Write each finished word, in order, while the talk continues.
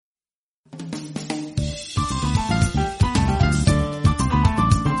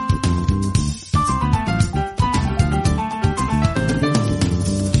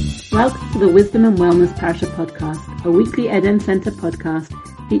Welcome to the Wisdom and Wellness Parshat podcast, a weekly Eden Center podcast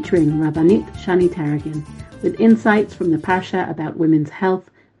featuring Rabbanit Shani Taragin, with insights from the Parsha about women's health,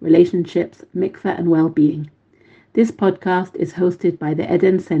 relationships, mikveh, and well-being. This podcast is hosted by the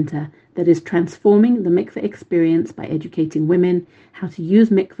Eden Center that is transforming the mikveh experience by educating women how to use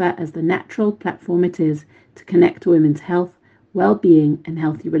mikveh as the natural platform it is to connect to women's health, well-being, and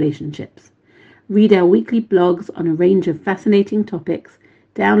healthy relationships. Read our weekly blogs on a range of fascinating topics,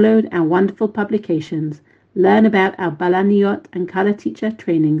 download our wonderful publications, learn about our Balaniot and Kala Teacher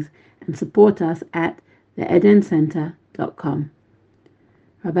trainings, and support us at theedencenter.com.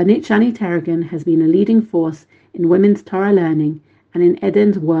 Rabbanit Shani Taragin has been a leading force in women's Torah learning and in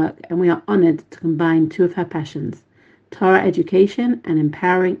Eden's work, and we are honored to combine two of her passions, Torah education and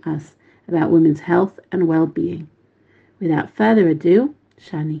empowering us about women's health and well-being. Without further ado,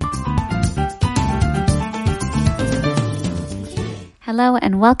 Shani. Hello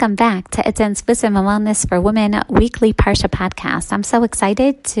and welcome back to Eden's Wisdom and Wellness for Women weekly Parsha podcast. I'm so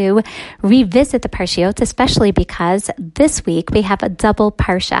excited to revisit the Parshiot, especially because this week we have a double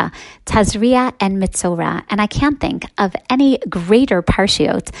Parsha, Tazria-Metzora, and I can't think of any greater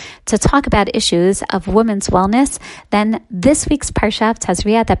Parshiot to talk about issues of women's wellness than this week's Parsha of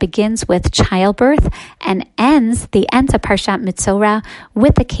Tazria that begins with childbirth and ends the end of Parshat Metzora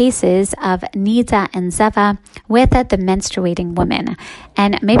with the cases of Nida and Zeva with the menstruating women.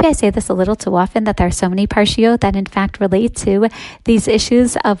 And maybe I say this a little too often, that there are so many parshiot that in fact relate to these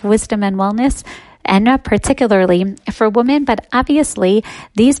issues of wisdom and wellness, and particularly for women, but obviously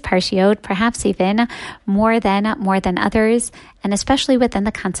these parshiot perhaps even more than others, and especially within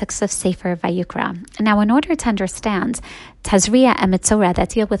the context of Sefer Vayikra. Now, in order to understand Tazria-Metzora that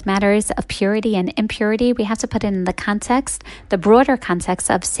deal with matters of purity and impurity, we have to put it in the broader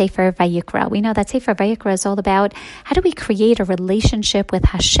context of Sefer Vayikra. We know that Sefer Vayikra is all about how do we create a relationship with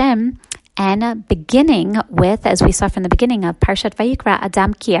Hashem, and beginning with, as we saw from the beginning of Parshat Vayikra,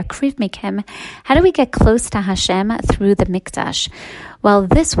 Adam ki akriv mikem, how do we get close to Hashem through the Mikdash? Well,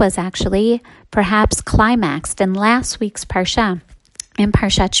 this was actually perhaps climaxed in last week's Parsha, in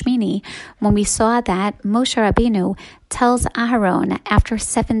Parshat Shmini, when we saw that Moshe Rabbeinu tells Aharon, after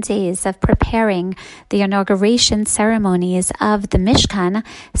 7 days of preparing the inauguration ceremonies of the Mishkan,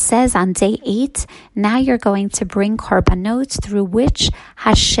 says on day 8, now you're going to bring korbanot through which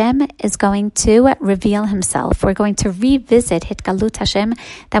Hashem is going to reveal himself. We're going to revisit Hitgalut Hashem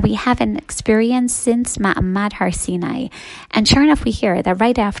that we haven't experienced since Ma'amad Har Sinai. And sure enough, we hear that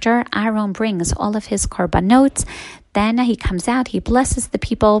right after Aharon brings all of his korbanot, then he comes out, he blesses the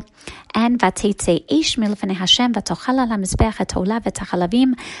people, and vateitze ish milfnei Hashem vatochal al hamizbech et olah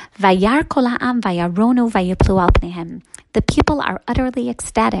v'tachalavim vayar kol ha'am vayaronu vayiplu al pneihem. The people are utterly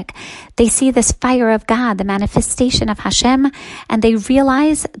ecstatic. They see this fire of God, the manifestation of Hashem, and they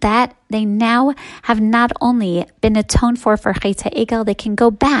realize that they now have not only been atoned for Chet HaEgel, they can go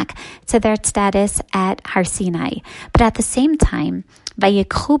back to their status at Har Sinai. But at the same time,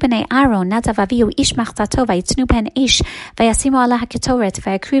 ויקחו בני אהרון נדב אביהו איש מחצתו ויצנו בהן איש וישימו על הקטורת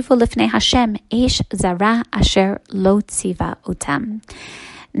ויקריבו לפני השם איש זרה אשר לא ציווה אותם.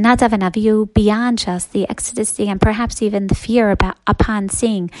 Nadav and Avihu, beyond just the ecstasy and perhaps even the fear upon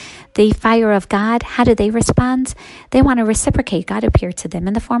seeing the fire of God, how do they respond? They want to reciprocate. God appeared to them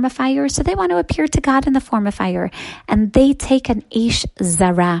in the form of fire, so they want to appear to God in the form of fire. And they take an ish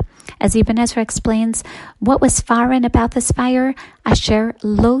zara. As Ibn Ezra explains, what was foreign about this fire? Asher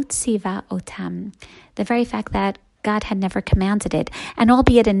lo tziva otam. The very fact that God had never commanded it. And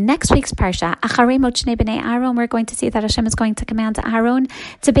albeit in next week's Parsha, Acharei Mot Shnei Bnei Aaron, we're going to see that Hashem is going to command Aaron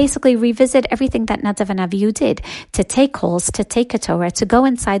to basically revisit everything that Nadav and Avihu did, to take coals, to take a Torah, to go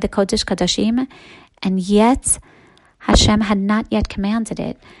inside the Kodesh Kodashim, and yet Hashem had not yet commanded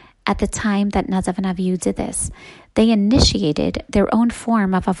it at the time that Nadav and Avihu did this. They initiated their own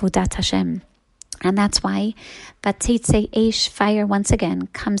form of Avodat Hashem. And that's why Vateitze Eish, fire, once again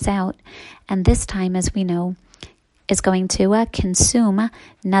comes out, and this time, as we know, is going to consume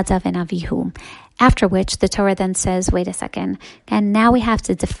Nadav and Avihu. After which the Torah then says, wait a second, and now we have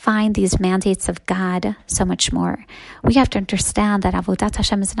to define these mandates of God so much more. We have to understand that Avodat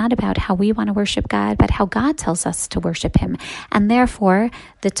Hashem is not about how we want to worship God, but how God tells us to worship Him. And therefore,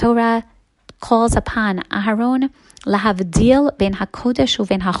 the Torah calls upon Aharon lahavdil ben hakodesh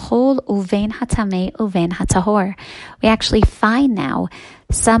uven hachol uven hatamei uven hatahor. We actually find now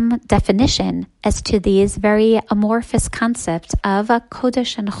some definition as to these very amorphous concepts of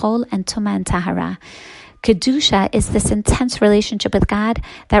kodesh and chol and tuma and tahara. Kedusha is this intense relationship with God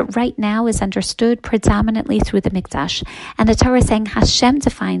that right now is understood predominantly through the Mikdash. And the Torah is saying Hashem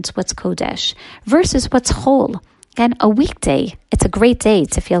defines what's Kodesh versus what's Chol. Again, a weekday, it's a great day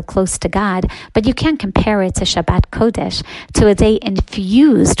to feel close to God, but you can't compare it to Shabbat Kodesh, to a day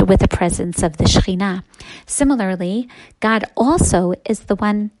infused with the presence of the Shekhinah. Similarly, God also is the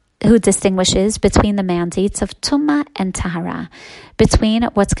one who distinguishes between the mandates of Tumah and Tahara, between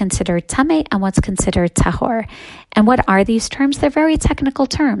what's considered Tameh and what's considered Tahor. And what are these terms? They're very technical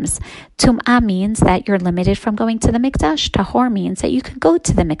terms. Tum'ah means that you're limited from going to the Mikdash. Tahor means that you can go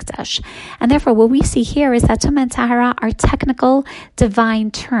to the Mikdash. And therefore, what we see here is that Tumah and Tahara are technical,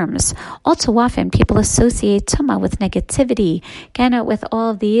 divine terms. All too often, people associate Tumah with negativity, with all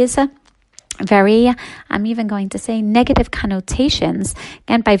of these I'm even going to say negative connotations,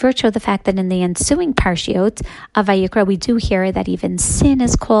 and by virtue of the fact that in the ensuing parshiot of Vayikra, we do hear that even sin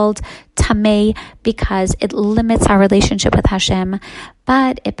is called tamei because it limits our relationship with Hashem.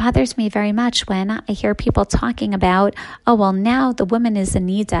 But it bothers me very much when I hear people talking about, now the woman is a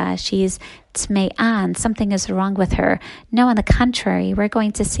nida, she's tmei'an, something is wrong with her. No, on the contrary, we're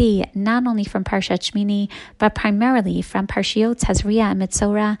going to see not only from Parshat Shmini, but primarily from Parshiot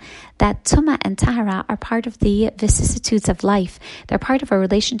Tazria-Metzora, that Tumah and Tahara are part of the vicissitudes of life. They're part of our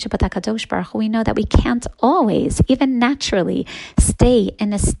relationship with HaKadosh Baruch Hu. We know that we can't always, even naturally, stay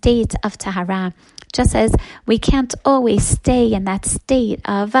in a state of Tahara. Just as we can't always stay in that state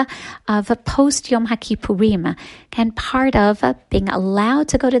of post Yom HaKippurim. And part of being allowed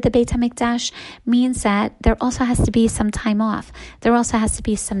to go to the Beit HaMikdash means that there also has to be some time off. There also has to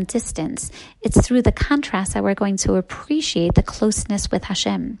be some distance. It's through the contrast that we're going to appreciate the closeness with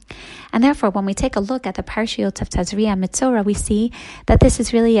Hashem. And therefore, when we take a look at the Parshiot of Tazria-Metzora, we see that this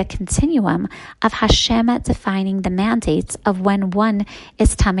is really a continuum of Hashem defining the mandates of when one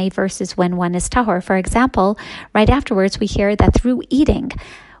is Tameh versus when one is Tahor. For example, right afterwards, we hear that through eating,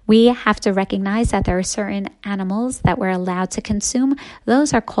 we have to recognize that there are certain animals that we're allowed to consume.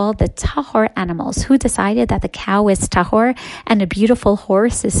 Those are called the Tahor animals. Who decided that the cow is Tahor and a beautiful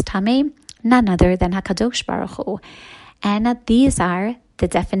horse is Tameh? None other than HaKadosh Baruch Hu. And these are the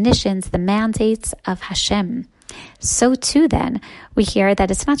definitions, the mandates of Hashem. So too then, we hear that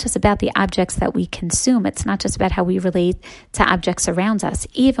it's not just about the objects that we consume. It's not just about how we relate to objects around us,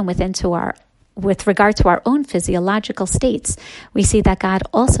 even with regard to our own physiological states. We see that God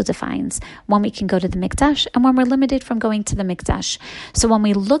also defines when we can go to the Mikdash and when we're limited from going to the Mikdash. So when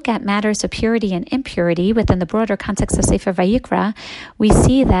we look at matters of purity and impurity within the broader context of Sefer Vayikra, we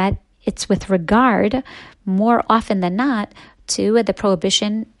see that it's with regard, more often than not, to the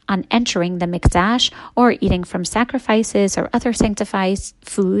prohibition on entering the Mikdash or eating from sacrifices or other sanctified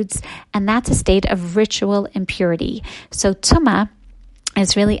foods, and that's a state of ritual impurity. So Tumah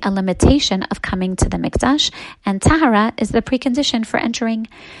is really a limitation of coming to the Mikdash, and Tahara is the precondition for entering.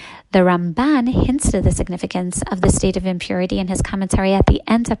 The Ramban hints to the significance of the state of impurity in his commentary at the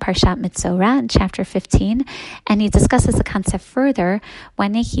end of Parshat Metzora in chapter 15, and he discusses the concept further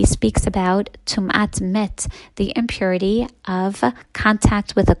when he speaks about Tum'at Met, the impurity of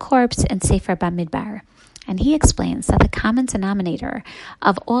contact with a corpse in Sefer Bamidbar. And he explains that the common denominator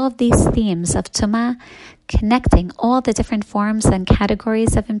of all of these themes of Tumah, connecting all the different forms and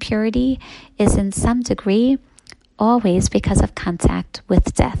categories of impurity, is in some degree always because of contact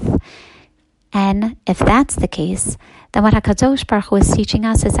with death. And if that's the case, then what HaKadosh Baruch Hu is teaching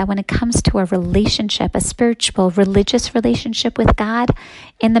us is that when it comes to a relationship, a spiritual, religious relationship with God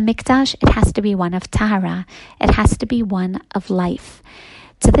in the Mikdash, it has to be one of Tahara. It has to be one of life.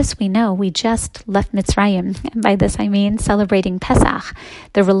 To this we know we just left Mitzrayim, and by this I mean celebrating Pesach.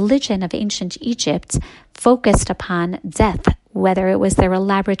 The religion of ancient Egypt focused upon death, whether it was their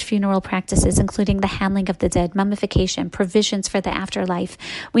elaborate funeral practices, including the handling of the dead, mummification, provisions for the afterlife.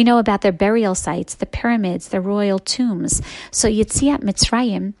 We know about their burial sites, the pyramids, their royal tombs. So Yetziat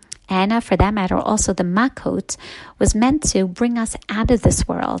Mitzrayim, and for that matter, also the Makot, was meant to bring us out of this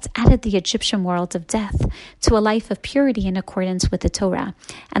world, out of the Egyptian world of death, to a life of purity in accordance with the Torah.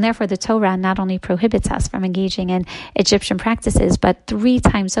 And therefore, the Torah not only prohibits us from engaging in Egyptian practices, but 3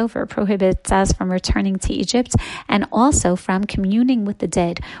 times over prohibits us from returning to Egypt and also from communing with the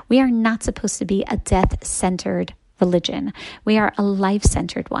dead. We are not supposed to be a death-centered religion. We are a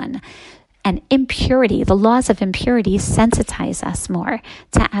life-centered one. And impurity, the laws of impurity, sensitize us more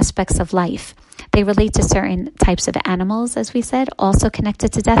to aspects of life. They relate to certain types of animals, as we said, also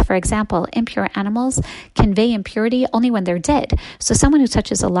connected to death. For example, impure animals convey impurity only when they're dead. So someone who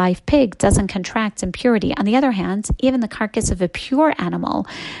touches a live pig doesn't contract impurity. On the other hand, even the carcass of a pure animal,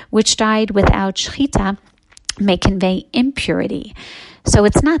 which died without shechita, may convey impurity. So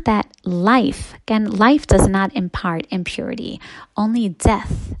it's not that life does not impart impurity. Only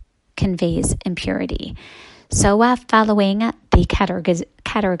death conveys impurity. So following the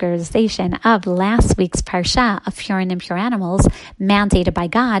categorization of last week's Parsha of pure and impure animals mandated by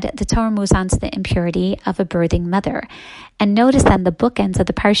God, the Torah moves on to the impurity of a birthing mother. And notice then the bookends of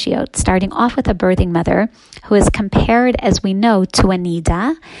the Parshiot, starting off with a birthing mother who is compared, as we know, to a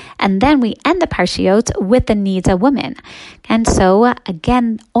Nida, and then we end the Parshiot with the Nida woman. And so,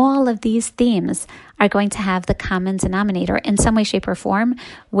 again, all of these themes are going to have the common denominator in some way, shape, or form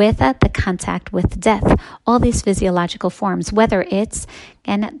with the contact with death. All these physiological forms, whether it's,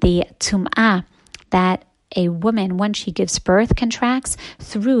 again, the tum'ah that a woman, when she gives birth, contracts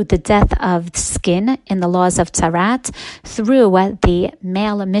through the death of skin in the laws of Tzarat, through the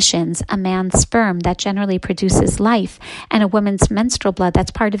male emissions, a man's sperm that generally produces life, and a woman's menstrual blood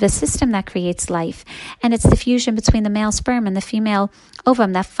that's part of a system that creates life. And it's the fusion between the male sperm and the female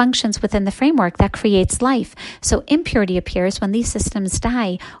ovum that functions within the framework that creates life. So impurity appears when these systems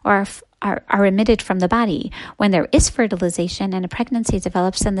die or are emitted from the body. When there is fertilization and a pregnancy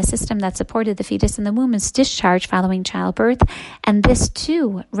develops, then the system that supported the fetus in the womb is discharged following childbirth, and this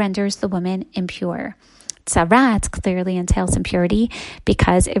too renders the woman impure. Tzarat clearly entails impurity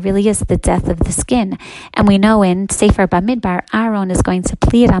because it really is the death of the skin. And we know in Sefer Bamidbar, Aaron is going to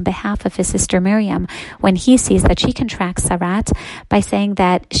plead on behalf of his sister Miriam when he sees that she contracts Tzarat by saying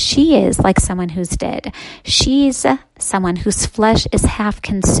that she is like someone who's dead. She's someone whose flesh is half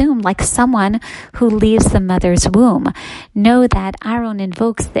consumed, like someone who leaves the mother's womb. Know that Aaron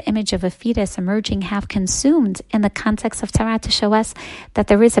invokes the image of a fetus emerging half consumed in the context of Torah to show us that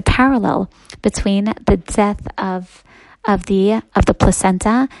there is a parallel between the death of the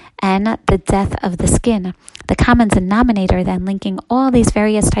placenta and the death of the skin. The common denominator then linking all these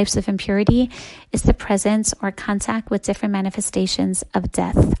various types of impurity is the presence or contact with different manifestations of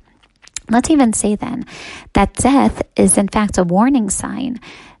death. Let's even say then that death is in fact a warning sign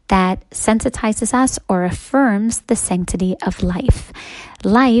that sensitizes us or affirms the sanctity of life.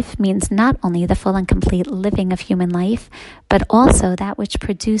 Life means not only the full and complete living of human life, but also that which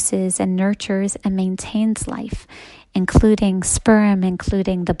produces and nurtures and maintains life, including sperm,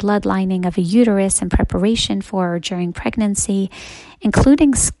 including the blood lining of a uterus in preparation for or during pregnancy,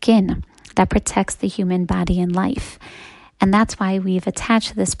 including skin that protects the human body and life. And that's why we've attached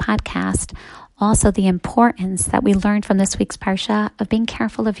to this podcast also the importance that we learned from this week's Parsha of being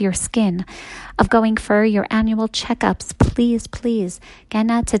careful of your skin, of going for your annual checkups, please,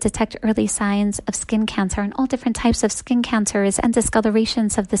 again, to detect early signs of skin cancer and all different types of skin cancers and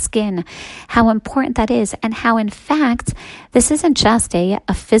discolorations of the skin, how important that is, and how, in fact, this isn't just a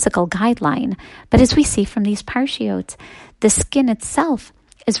physical guideline, but as we see from these Parshiot, the skin itself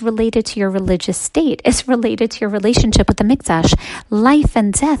is related to your religious state, is related to your relationship with the Mikdash. Life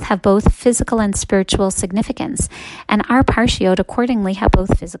and death have both physical and spiritual significance, and our Parshiot accordingly have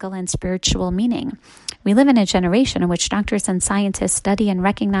both physical and spiritual meaning. We live in a generation in which doctors and scientists study and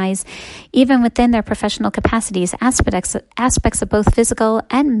recognize, even within their professional capacities, aspects of both physical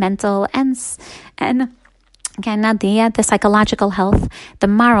and mental and again, the psychological health, the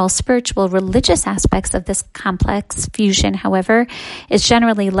moral, spiritual, religious aspects of this complex fusion, however, is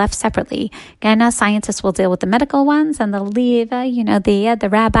generally left separately. Again, scientists will deal with the medical ones, and they'll leave, the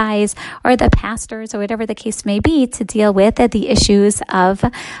rabbis or the pastors or whatever the case may be to deal with the issues of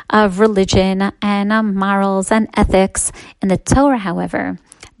religion and morals and ethics. In the Torah, however,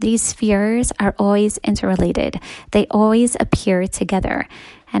 these spheres are always interrelated. They always appear together.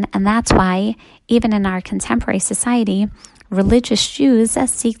 And that's why, even in our contemporary society, religious Jews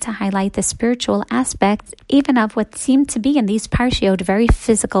seek to highlight the spiritual aspect even of what seem to be in these parshiot very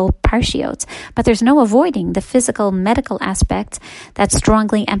physical parshiot. But there's no avoiding the physical medical aspect that's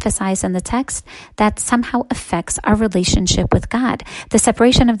strongly emphasized in the text that somehow affects our relationship with God. The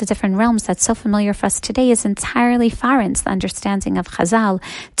separation of the different realms that's so familiar for us today is entirely foreign to the understanding of Chazal,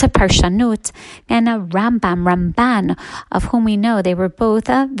 to Parshanut, and Ramban, of whom we know they were both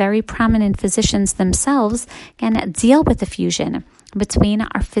very prominent physicians themselves, and deal with the fusion between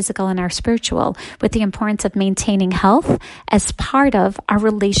our physical and our spiritual, with the importance of maintaining health as part of our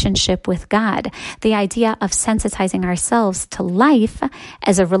relationship with God. The idea of sensitizing ourselves to life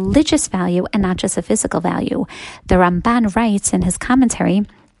as a religious value and not just a physical value. The Ramban writes in his commentary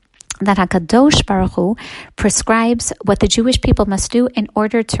that HaKadosh Baruch Hu prescribes what the Jewish people must do in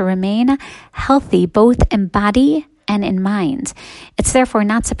order to remain healthy both in body and in mind. It's therefore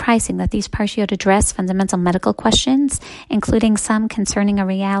not surprising that these parshiot address fundamental medical questions, including some concerning a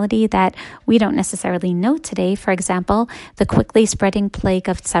reality that we don't necessarily know today, for example, the quickly spreading plague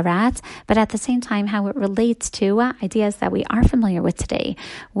of tzarat, but at the same time how it relates to ideas that we are familiar with today,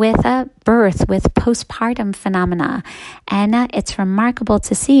 with birth, with postpartum phenomena. And it's remarkable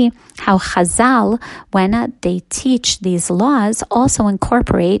to see how Chazal, when they teach these laws, also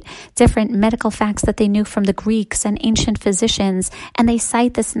incorporate different medical facts that they knew from the Greeks and ancient physicians, and they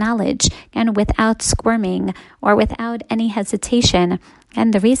cite this knowledge and without squirming or without any hesitation.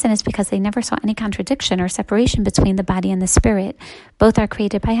 And the reason is because they never saw any contradiction or separation between the body and the spirit. Both are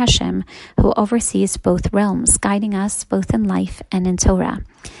created by Hashem, who oversees both realms, guiding us both in life and in Torah.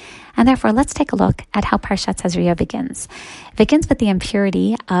 And therefore, let's take a look at how Parshat Tazria begins. It begins with the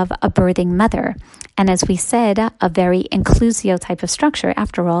impurity of a birthing mother. And as we said, a very inclusio type of structure.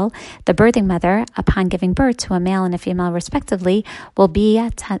 After all, the birthing mother, upon giving birth to a male and a female respectively, will be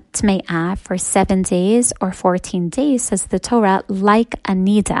tme'ah for 7 days or 14 days, says the Torah, like a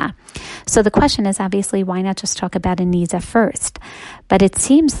nida. So the question is obviously, why not just talk about a nida first? But it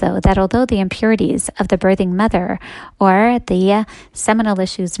seems, though, that although the impurities of the birthing mother or the seminal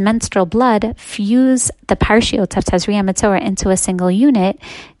issues, menstrual blood, fuse the parshiot of Tazria-Metzora into a single unit,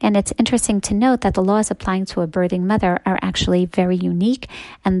 and it's interesting to note that the laws applying to a birthing mother are actually very unique,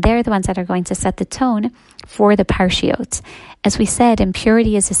 and they're the ones that are going to set the tone for the parshiot. As we said,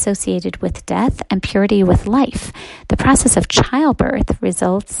 impurity is associated with death and purity with life. The process of childbirth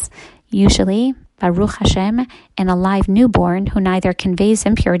results usually, Baruch Hashem, in a live newborn who neither conveys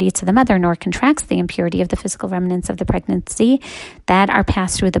impurity to the mother nor contracts the impurity of the physical remnants of the pregnancy that are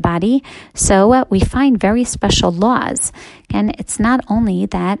passed through the body. So we find very special laws. And it's not only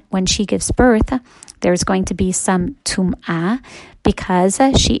that when she gives birth, there's going to be some tum'ah, because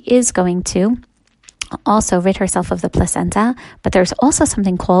she is going to also rid herself of the placenta, but there's also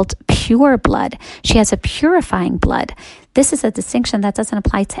something called pure blood. She has a purifying blood. This is a distinction that doesn't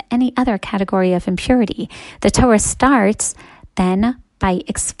apply to any other category of impurity. The Torah starts then by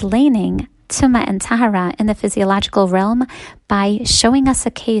explaining Tuma and Tahara in the physiological realm by showing us a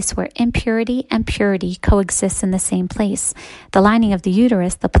case where impurity and purity coexist in the same place. The lining of the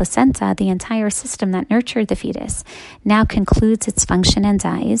uterus, the placenta, the entire system that nurtured the fetus, now concludes its function and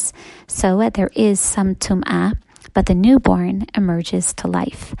dies. So there is some tum'ah, but the newborn emerges to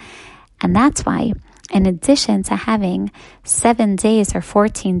life. And that's why, in addition to having 7 days or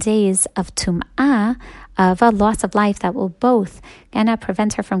 14 days of tum'ah, of a loss of life that will both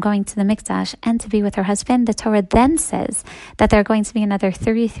prevent her from going to the mikdash and to be with her husband, the Torah then says that there are going to be another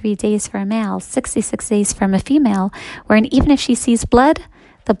 33 days for a male, 66 days from a female, wherein even if she sees blood,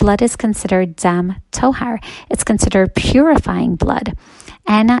 the blood is considered dam tohar. It's considered purifying blood.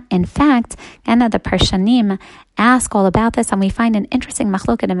 And in fact, the Parshanim ask all about this, and we find an interesting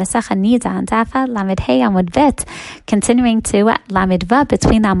machlok in Masechah Nida and Dafa Lamed Hey Amud Bet, continuing to Lamed Vav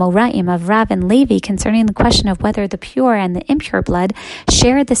between the Amoraim of Rav and Levi concerning the question of whether the pure and the impure blood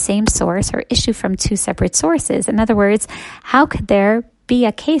share the same source or issue from two separate sources. In other words, how could there be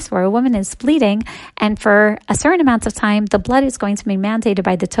a case where a woman is bleeding and for a certain amount of time the blood is going to be mandated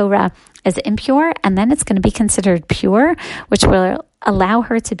by the Torah as impure, and then it's going to be considered pure, which will allow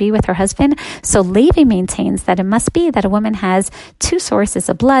her to be with her husband? So Levi maintains that it must be that a woman has two sources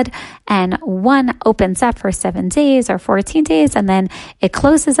of blood, and one opens up for 7 days or 14 days, and then it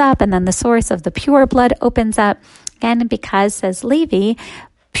closes up, and then the source of the pure blood opens up. And because, says Levi,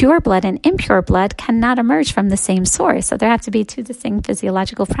 pure blood and impure blood cannot emerge from the same source. So there have to be two distinct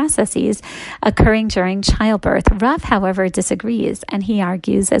physiological processes occurring during childbirth. Rav, however, disagrees, and he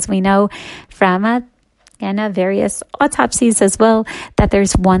argues, as we know from various autopsies as well, that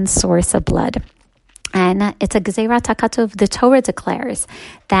there's one source of blood. And it's a Gezerat HaKatuv. The Torah declares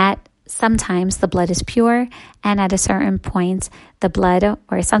that sometimes the blood is pure, and at a certain point the blood,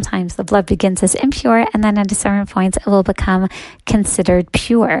 or sometimes the blood begins as impure, and then at a certain point it will become considered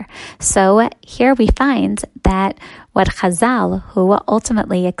pure. So here we find that what Chazal, who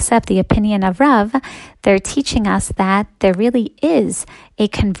ultimately accept the opinion of Rav, they're teaching us that there really is a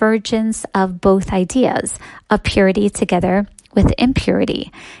convergence of both ideas of purity together with impurity,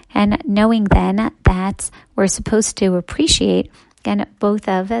 and knowing then that we're supposed to appreciate both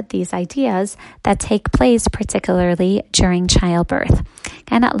of these ideas that take place particularly during childbirth.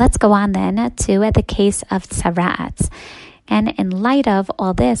 And let's go on then to the case of tzaraat. And in light of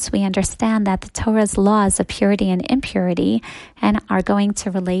all this, we understand that the Torah's laws of purity and impurity are going to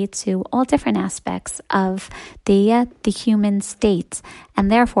relate to all different aspects of the human state.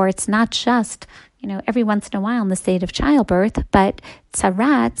 And therefore, it's not just every once in a while in the state of childbirth, but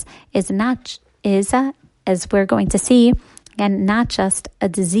tzaraat is as we're going to see, and not just a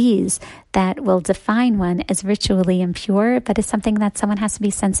disease that will define one as ritually impure, but is something that someone has to be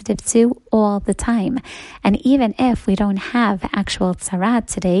sensitive to all the time. And even if we don't have actual tzarat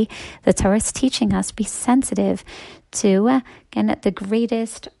today, the Torah is teaching us be sensitive to, again, the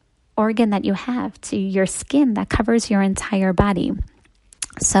greatest organ that you have, to your skin that covers your entire body.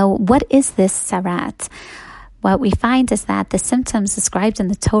 So what is this tzarat? What we find is that the symptoms described in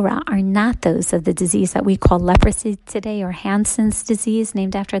the Torah are not those of the disease that we call leprosy today, or Hansen's disease,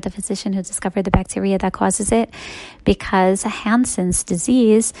 named after the physician who discovered the bacteria that causes it, because Hansen's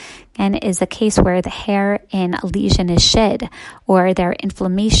disease is a case where the hair in a lesion is shed, or there are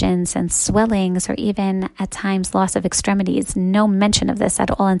inflammations and swellings, or even at times loss of extremities. No mention of this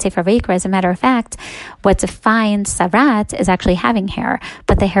at all in Sefer Vayikra. As a matter of fact, what defines tzarat is actually having hair,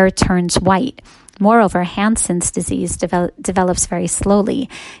 but the hair turns white. Moreover, Hansen's disease develops very slowly,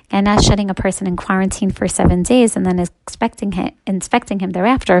 and as shutting a person in quarantine for 7 days and then inspecting him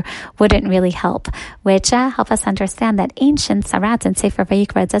thereafter wouldn't really help, which help us understand that ancient tzarat in Sefer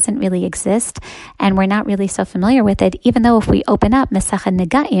Vayikra doesn't really exist, and we're not really so familiar with it, even though if we open up Mesachet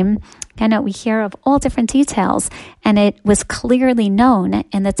Negaim, we hear of all different details, and it was clearly known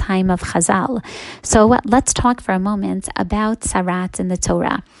in the time of Chazal. So let's talk for a moment about tzarat in the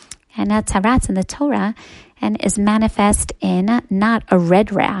Torah. And tzarat in the Torah is manifest in not a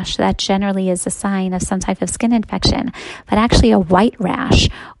red rash that generally is a sign of some type of skin infection, but actually a white rash,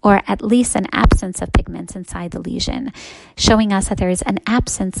 or at least an absence of pigment inside the lesion, showing us that there is an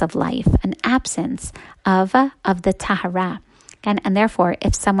absence of life, an absence of the tahara. And therefore,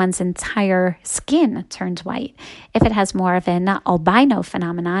 if someone's entire skin turns white, if it has more of an albino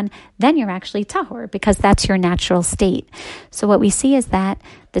phenomenon, then you're actually tahor, because that's your natural state. So what we see is that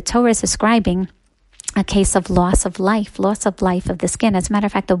the Torah is describing a case of loss of life of the skin. As a matter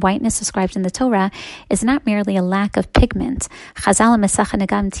of fact, the whiteness described in the Torah is not merely a lack of pigment. Chazal and Mesachet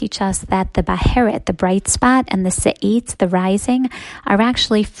Negaim teach us that the baheret, the bright spot, and the se'it, the rising, are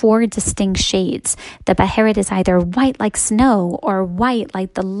actually 4 distinct shades. The baheret is either white like snow, or white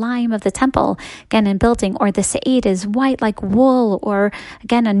like the lime of the temple, again in building, or the se'it is white like wool, or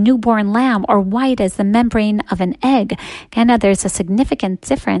again a newborn lamb, or white as the membrane of an egg. Again, there's a significant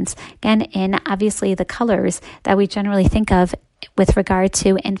difference, again, in obviously the colors that we generally think of with regard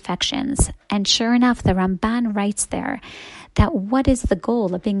to infections. And sure enough, the Ramban writes there that what is the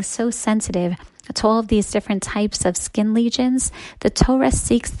goal of being so sensitive to all of these different types of skin lesions? The Torah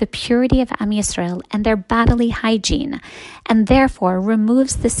seeks the purity of Am Yisrael and their bodily hygiene, and therefore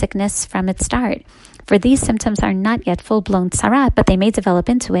removes the sickness from its start. For these symptoms are not yet full-blown tzarat, but they may develop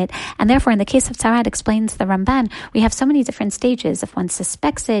into it. And therefore, in the case of tzarat, explains the Ramban, we have so many different stages. If one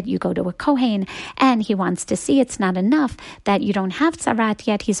suspects it, you go to a kohen, and he wants to see it's not enough that you don't have tzarat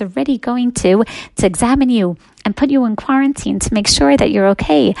yet. He's already going to examine you and put you in quarantine to make sure that you're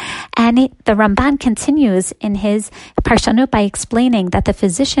okay. And the Ramban continues in his Parshanut by explaining that the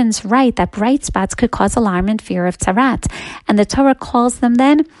physicians write that bright spots could cause alarm and fear of tzarat. And the Torah calls them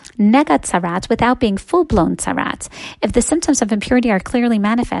then nega tzarat, without being full-blown tzarat. If the symptoms of impurity are clearly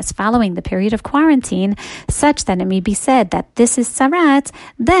manifest following the period of quarantine, such that it may be said that this is tzarat,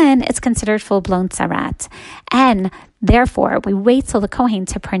 then it's considered full-blown tzarat. And therefore, we wait till the kohen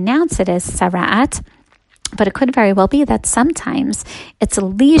to pronounce it as tzarat. But it could very well be that sometimes it's a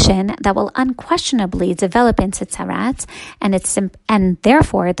lesion that will unquestionably develop into tzarat, and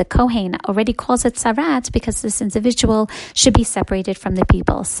therefore the kohen already calls it tzarat because this individual should be separated from the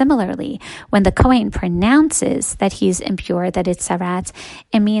people. Similarly, when the kohen pronounces that he's impure, that it's tzarat,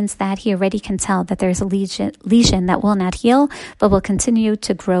 it means that he already can tell that there's a lesion that will not heal, but will continue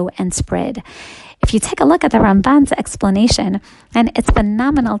to grow and spread. If you take a look at the Ramban's explanation, and it's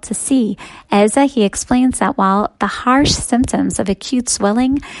phenomenal to see, as he explains that while the harsh symptoms of acute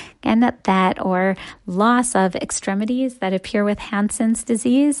swelling and that or loss of extremities that appear with Hansen's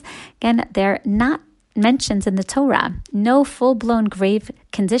disease, again, they're not mentioned in the Torah, no full-blown grave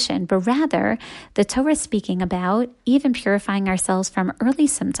condition, but rather the Torah is speaking about even purifying ourselves from early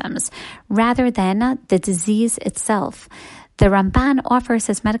symptoms rather than the disease itself. The Ramban offers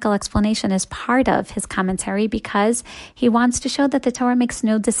his medical explanation as part of his commentary because he wants to show that the Torah makes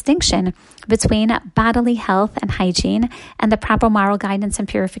no distinction between bodily health and hygiene and the proper moral guidance and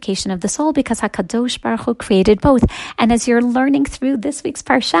purification of the soul, because HaKadosh Baruch Hu created both. And as you're learning through this week's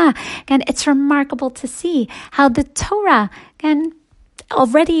Parsha, again, it's remarkable to see how the Torah, again,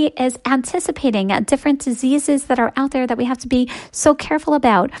 already is anticipating different diseases that are out there that we have to be so careful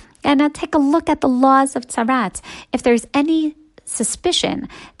about. And take a look at the laws of tzarat. If there's any suspicion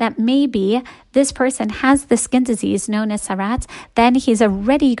that maybe this person has the skin disease known as sarat, then he's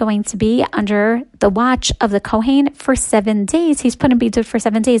already going to be under the watch of the Kohen for 7 days. He's put in bidud for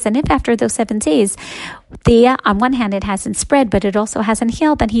 7 days. And if after those 7 days, on one hand, it hasn't spread, but it also hasn't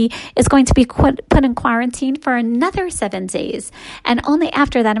healed, then he is going to be put in quarantine for another 7 days. And only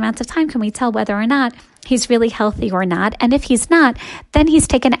after that amount of time can we tell whether or not he's really healthy or not. And if he's not, then he's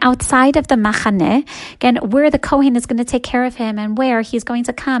taken outside of the machaneh, again, where the Kohen is going to take care of him and where he's going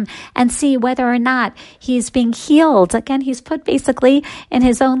to come and see whether or not he's being healed. Again, he's put basically in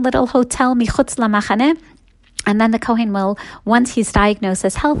his own little hotel, michutz lamachaneh. And then the Kohen will, once he's diagnosed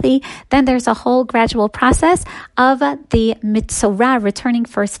as healthy, then there's a whole gradual process of the Metzora returning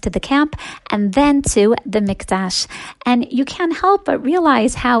first to the camp and then to the Mikdash. And you can't help but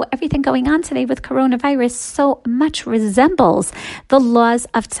realize how everything going on today with coronavirus so much resembles the laws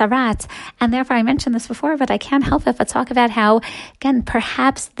of Tzarat. And therefore, I mentioned this before, but I can't help but talk about how, again,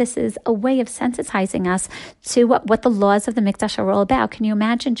 perhaps this is a way of sensitizing us to what the laws of the Mikdash are all about. Can you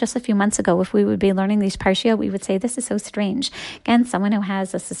imagine just a few months ago, if we would be learning these Parshiot, we would say, this is so strange. Again, someone who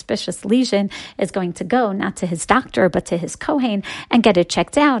has a suspicious lesion is going to go not to his doctor, but to his Kohen and get it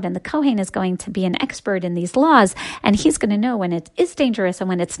checked out. And the Kohen is going to be an expert in these laws. And he's going to know when it is dangerous and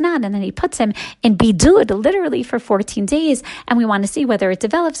when it's not. And then he puts him in bidud, literally for 14 days. And we want to see whether it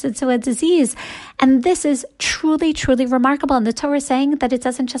develops into a disease. And this is truly, truly remarkable. And the Torah is saying that it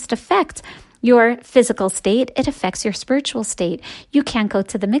doesn't just affect your physical state, it affects your spiritual state. You can't go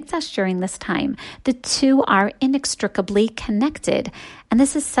to the Mikdash during this time. The two are inextricably connected. And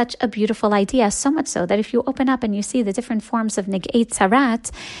this is such a beautiful idea, so much so that if you open up and you see the different forms of Neg'ei Tzarat,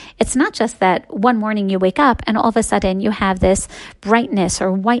 it's not just that one morning you wake up and all of a sudden you have this brightness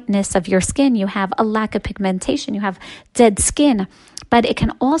or whiteness of your skin, you have a lack of pigmentation, you have dead skin. But it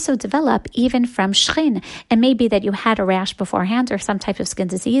can also develop even from shchin. It may be that you had a rash beforehand or some type of skin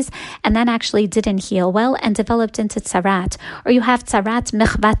disease, and then actually didn't heal well and developed into tzarat. Or you have tzarat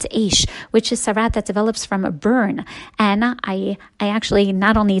mechvat eish, which is tzarat that develops from a burn. And I actually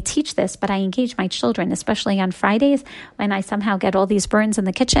not only teach this, but I engage my children, especially on Fridays when I somehow get all these burns in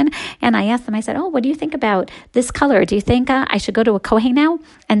the kitchen. And I ask them, I said, what do you think about this color? Do you think I should go to a Kohen now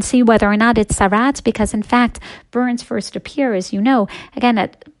and see whether or not it's tzarat? Because in fact, burns first appear, as you know, again,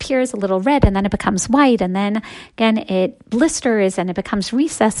 it appears a little red and then it becomes white and then again it blisters and it becomes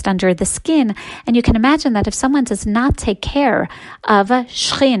recessed under the skin. And you can imagine that if someone does not take care of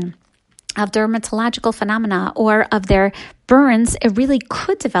shchin, of dermatological phenomena or of their burns, it really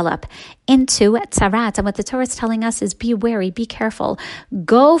could develop into tzarat. And what the Torah is telling us is be wary, be careful.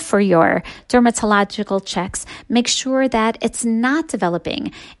 Go for your dermatological checks. Make sure that it's not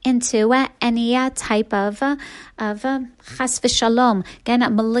developing into any type of chas v'shalom, again, a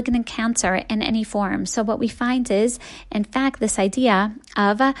malignant cancer in any form. So what we find is, in fact, this idea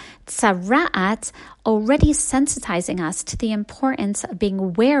of tzarat already sensitizing us to the importance of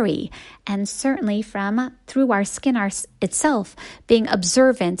being wary and certainly from through our skin itself, being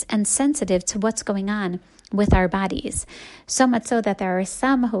observant and sensitive to what's going on with our bodies. So much so that there are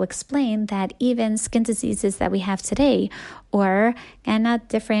some who explain that even skin diseases that we have today, or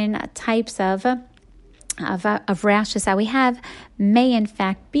different types of rashes that we have, may in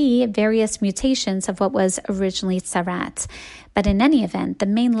fact be various mutations of what was originally tzarat. But in any event, the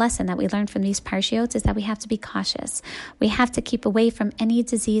main lesson that we learn from these parshiot is that we have to be cautious. We have to keep away from any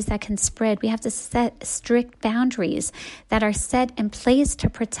disease that can spread. We have to set strict boundaries that are set in place to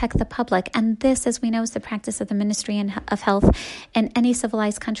protect the public. And this, as we know, is the practice of the Ministry of Health in any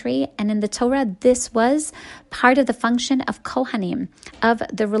civilized country. And in the Torah, this was part of the function of Kohanim, of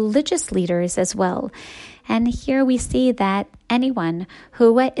the religious leaders as well. And here we see that anyone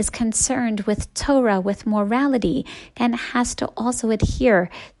who is concerned with Torah, with morality, and has to also adhere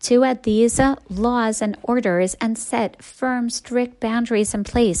to these laws and orders and set firm, strict boundaries in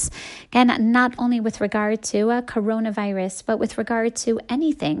place. Again, not only with regard to coronavirus, but with regard to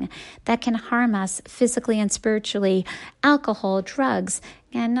anything that can harm us physically and spiritually, alcohol, drugs,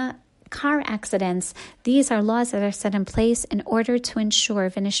 and car accidents. These are laws that are set in place in order to ensure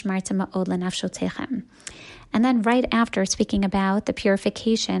v'nishmartem ma'od lenafshotechem. And then right after speaking about the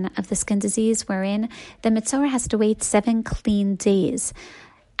purification of the skin disease, wherein the Metzora has to wait 7 clean days.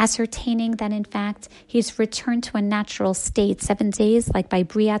 ascertaining that in fact he's returned to a natural state 7 days, like by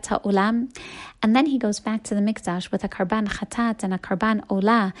Briat HaOlam, and then he goes back to the Mikdash with a Karban Chatat and a Karban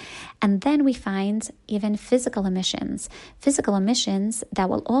Olah, and then we find even physical emissions that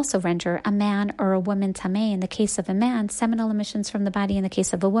will also render a man or a woman tamei. In the case of a man, seminal emissions from the body. In the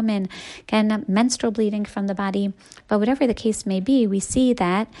case of a woman, again, menstrual bleeding from the body. But whatever the case may be, we see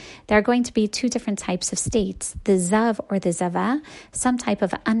that there are going to be two different types of states, the zav or the zava, some type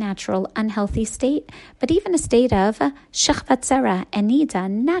of unnatural, unhealthy state, but even a state of shechvat and nida,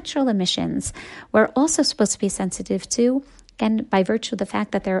 natural emissions, we're also supposed to be sensitive to, again, by virtue of the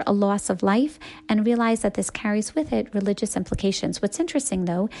fact that they're a loss of life, and realize that this carries with it religious implications. What's interesting,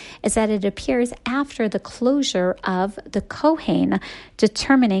 though, is that it appears after the closure of the Kohen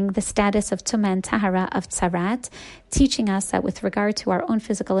determining the status of Tumah and Tahara of Tzarat, teaching us that with regard to our own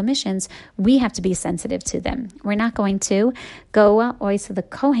physical emissions, we have to be sensitive to them. We're not going to go always to the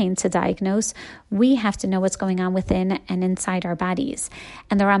Kohen to diagnose. We have to know what's going on within and inside our bodies.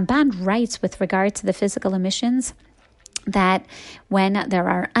 And the Ramban writes with regard to the physical emissions that when there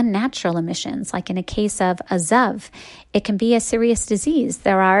are unnatural emissions, like in a case of a zav, it can be a serious disease.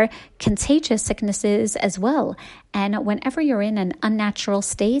 There are contagious sicknesses as well. And whenever you're in an unnatural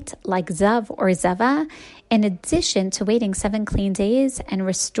state, like zav or zava, in addition to waiting 7 clean days and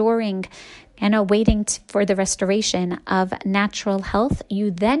restoring waiting for the restoration of natural health,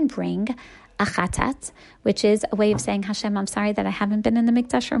 you then bring a chatat, which is a way of saying, Hashem, I'm sorry that I haven't been in the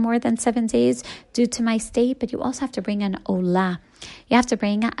Mikdash for more than 7 days due to my state, but you also have to bring an olah. You have to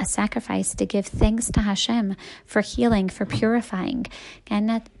bring a sacrifice to give thanks to Hashem for healing, for purifying.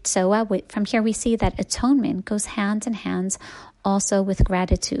 And so from here we see that atonement goes hand in hand also with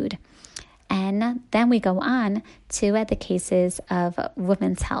gratitude. And then we go on to the cases of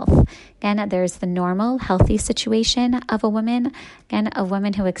women's health. Again, there's the normal, healthy situation of a woman. Again, a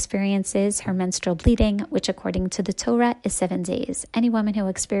woman who experiences her menstrual bleeding, which according to the Torah is 7 days. Any woman who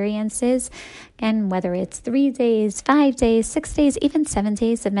experiences, again, whether it's 3 days, 5 days, 6 days, even 7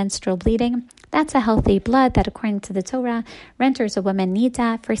 days of menstrual bleeding, that's a healthy blood that according to the Torah renders a woman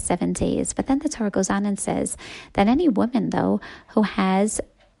nida for 7 days. But then the Torah goes on and says that any woman, though, who has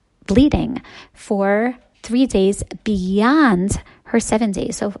bleeding for 3 days beyond her 7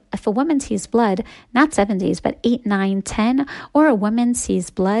 days. So if a woman sees blood, not 7 days, but 8, 9, 10, or a woman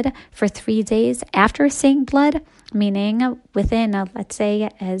sees blood for 3 days after seeing blood, meaning within, let's say,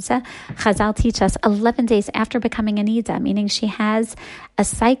 as Chazal teach us, 11 days after becoming a nida, meaning she has a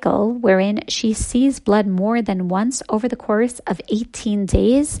cycle wherein she sees blood more than once over the course of 18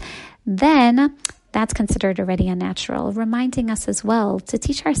 days, then that's considered already unnatural, reminding us as well to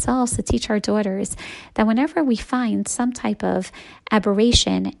teach ourselves, to teach our daughters, that whenever we find some type of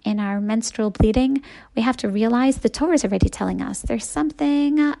aberration in our menstrual bleeding, we have to realize the Torah is already telling us there's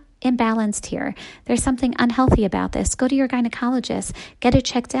something imbalanced here. There's something unhealthy about this. Go to your gynecologist, get it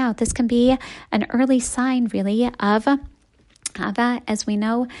checked out. This can be an early sign, really, of as we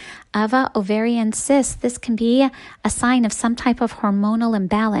know, of ovarian cysts. This can be a sign of some type of hormonal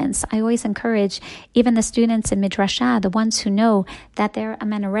imbalance. I always encourage even the students in Midrashah, the ones who know that they're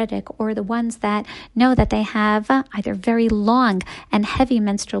amenorrhetic, or the ones that know that they have either very long and heavy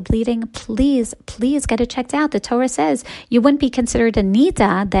menstrual bleeding, please get it checked out. The Torah says you wouldn't be considered a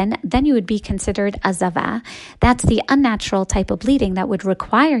nida, then you would be considered a zava. That's the unnatural type of bleeding that would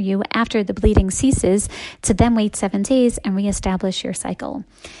require you, after the bleeding ceases, to then wait 7 days and reestablish your cycle.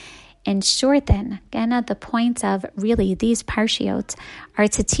 In short, then, again, the point of really these parshiot are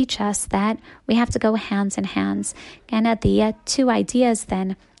to teach us that we have to go hands in hands. And the two ideas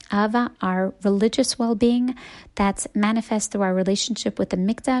then of our religious well-being that's manifest through our relationship with the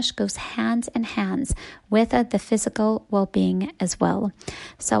Mikdash goes hand in hand with the physical well-being as well.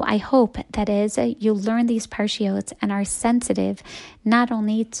 So I hope that as you learn these parshiot and are sensitive not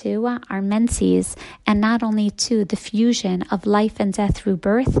only to our menses and not only to the fusion of life and death through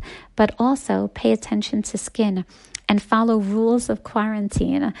birth, but also pay attention to skin and follow rules of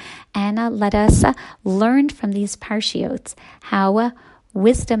quarantine. And let us learn from these parshiot how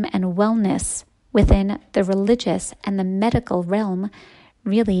wisdom and wellness within the religious and the medical realm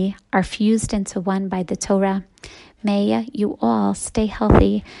really are fused into one by the Torah. May you all stay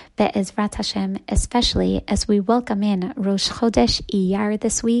healthy, be'ezrat Hashem, especially as we welcome in Rosh Chodesh Iyar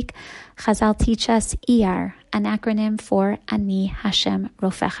this week. Chazal teach us Iyar, an acronym for Ani Hashem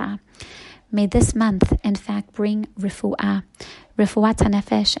Rofecha. May this month, in fact, bring refu'ah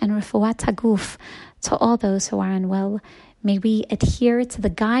hanefesh, and refu'at haguf to all those who are unwell. May we adhere to the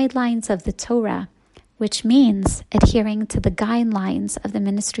guidelines of the Torah, which means adhering to the guidelines of the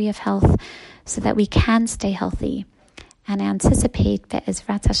Ministry of Health, so that we can stay healthy and anticipate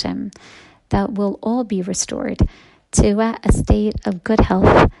Be'ezrat Hashem that we'll all be restored to a state of good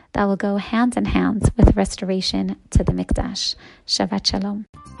health that will go hand in hand with restoration to the Mikdash. Shabbat Shalom.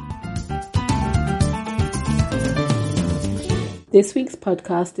 This week's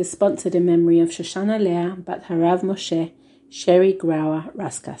podcast is sponsored in memory of Shoshana Leah Bat Harav Moshe Sherry Grauer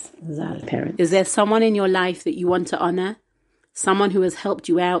Raskas, Zal parent. Is there someone in your life that you want to honor? Someone who has helped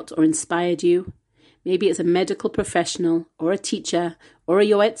you out or inspired you? Maybe it's a medical professional or a teacher or a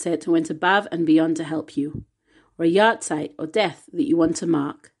yoetzet who went above and beyond to help you, or a yahrzeit or death that you want to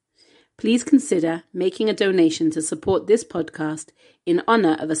mark. Please consider making a donation to support this podcast in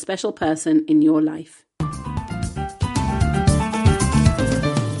honor of a special person in your life.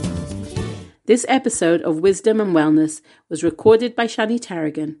 This episode of Wisdom and Wellness was recorded by Shani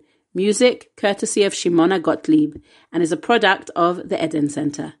Tarragon, music courtesy of Shimona Gottlieb, and is a product of the Eden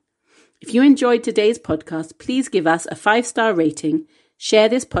Center. If you enjoyed today's podcast, please give us a 5-star rating, share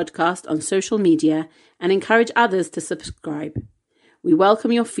this podcast on social media, and encourage others to subscribe. We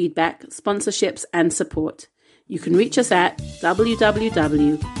welcome your feedback, sponsorships, and support. You can reach us at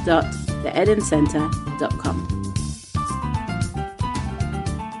www.theedencenter.com.